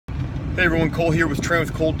Hey everyone, Cole here with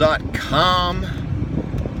trainwithcole.com.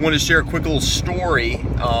 Wanted to share a quick little story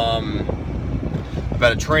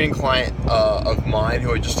about a training client of mine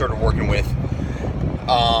who I just started working with.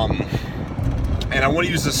 And I want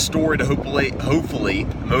to use this story to hopefully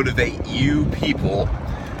motivate you people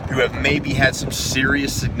who have maybe had some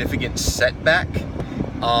serious, significant setback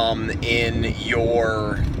in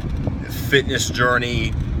your fitness journey,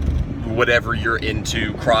 whatever you're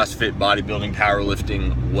into, CrossFit, bodybuilding,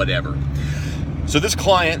 powerlifting, whatever. So this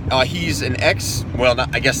client, he's an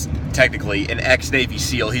technically an ex-Navy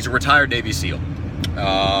SEAL. He's a retired Navy SEAL.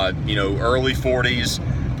 Early 40s,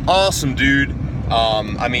 awesome dude.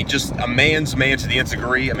 I mean, just a man's man to the nth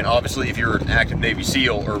degree. I mean, obviously, if you're an active Navy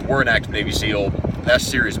SEAL, or were an active Navy SEAL, that's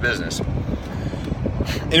serious business.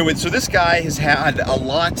 Anyway, so this guy has had a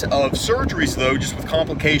lot of surgeries, though, just with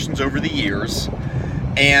complications over the years.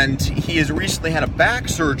 And he has recently had a back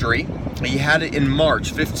surgery. He had it in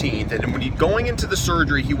March 15th, and when going into the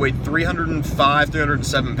surgery, he weighed 305,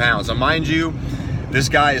 307 pounds. Now, mind you, this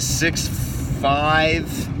guy is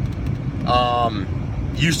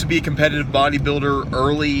 6'5", used to be a competitive bodybuilder,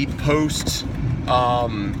 early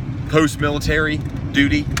post-military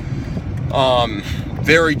duty.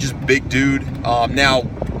 Very just big dude. Now,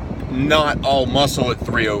 not all muscle at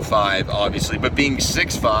 305, obviously, but being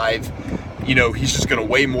 6'5", he's just going to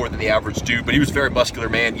weigh more than the average dude, but he was a very muscular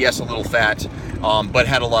man. Yes, a little fat, but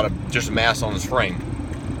had a lot of just mass on his frame.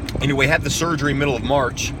 Anyway, had the surgery middle of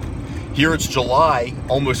March. Here it's July,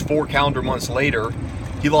 almost 4 calendar months later.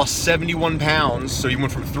 He lost 71 pounds, so he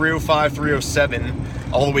went from 305, 307,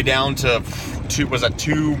 all the way down to,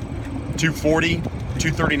 240,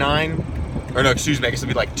 239? Or no, excuse me, I guess it'd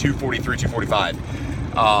be like 243, 245.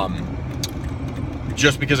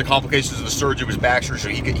 Just because of complications of the surgery, was back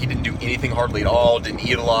surgery, he didn't do anything hardly at all, didn't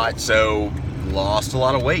eat a lot, so lost a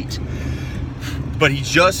lot of weight. But he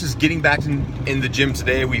just is getting back in the gym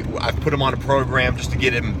today. I've put him on a program just to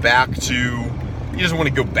get him back to, he doesn't want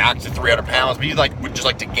to go back to 300 pounds, but he would just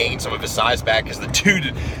like to gain some of his size back, because the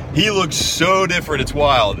dude, he looks so different, it's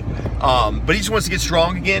wild. But he just wants to get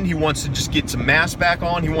strong again. He wants to just get some mass back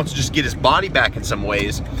on. He wants to just get his body back in some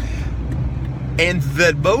ways. And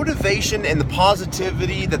the motivation and the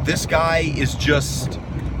positivity that this guy is just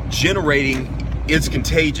generating is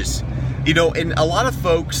contagious. And a lot of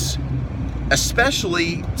folks,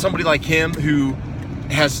 especially somebody like him who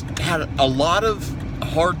has had a lot of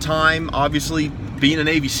hard time, obviously, being a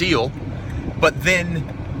Navy SEAL, but then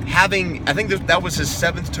having, I think that was his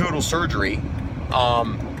 7th total surgery.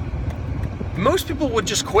 Most people would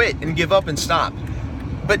just quit and give up and stop.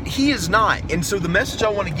 But he is not. And so the message I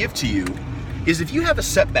want to give to you is, if you have a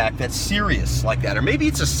setback that's serious like that, or maybe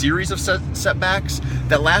it's a series of setbacks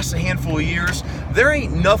that last a handful of years, there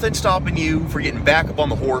ain't nothing stopping you from getting back up on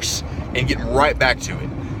the horse and getting right back to it.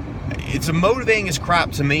 It's a motivating as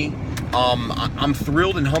crap to me. I'm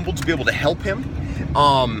thrilled and humbled to be able to help him.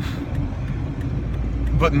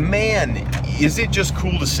 But man, is it just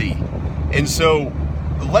cool to see. And so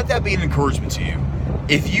let that be an encouragement to you.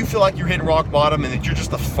 If you feel like you're hitting rock bottom and that you're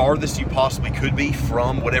just the farthest you possibly could be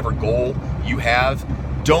from whatever goal you have,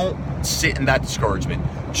 don't sit in that discouragement.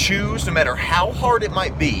 Choose, no matter how hard it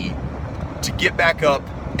might be, to get back up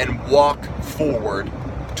and walk forward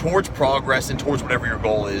towards progress and towards whatever your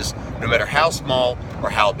goal is, no matter how small or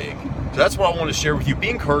how big. So that's what I want to share with you. Be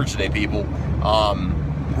encouraged today, people.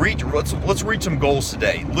 Let's reach some goals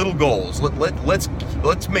today. Little goals.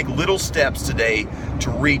 Let's make little steps today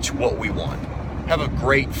to reach what we want. Have a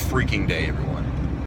great freaking day, everyone.